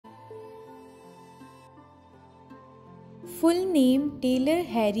Full name Taylor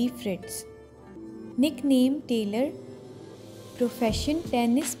Harry Fritz. Nickname Taylor. Profession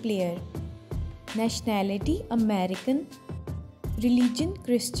tennis player. Nationality American. Religion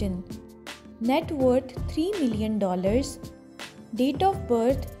Christian. Net worth $3 million. Date of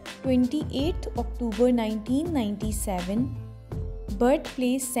birth 28th October 1997.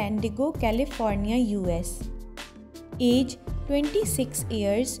 Birthplace San Diego, California, US. Age 26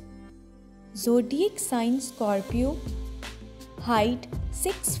 years. Zodiac sign Scorpio. Height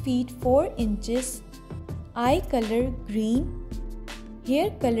 6 feet 4 inches. Eye color green.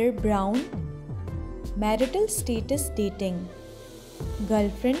 Hair color brown. Marital status dating.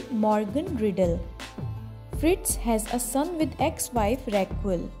 Girlfriend Morgan Riddle. Fritz has a son with ex-wife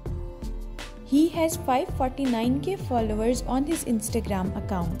Raquel. He has 549k followers on his Instagram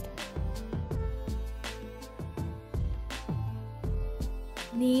account.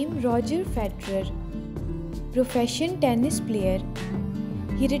 Name Roger Federer. Profession tennis player.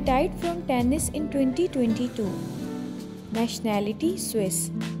 He retired from tennis in 2022. Nationality Swiss.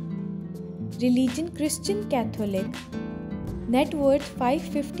 Religion Christian Catholic. Net worth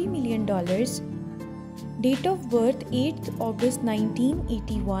 $550 million. Date of birth 8th August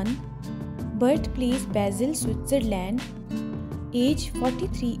 1981. Birthplace Basel, Switzerland. Age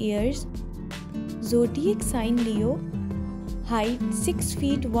 43 years. Zodiac sign Leo. Height 6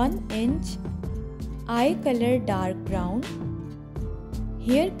 feet 1 inch. Eye color dark brown.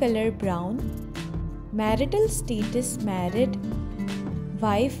 Hair color brown. Marital status married.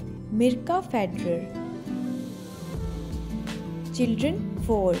 Wife Mirka Federer. Children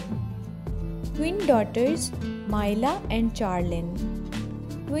 4. Twin daughters Myla and Charlene.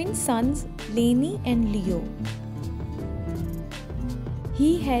 Twin sons Lainey and Leo.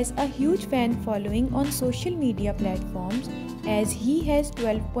 He has a huge fan following on social media platforms as he has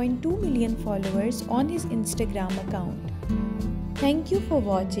 12.2 million followers on his Instagram account. Thank you for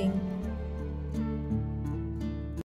watching.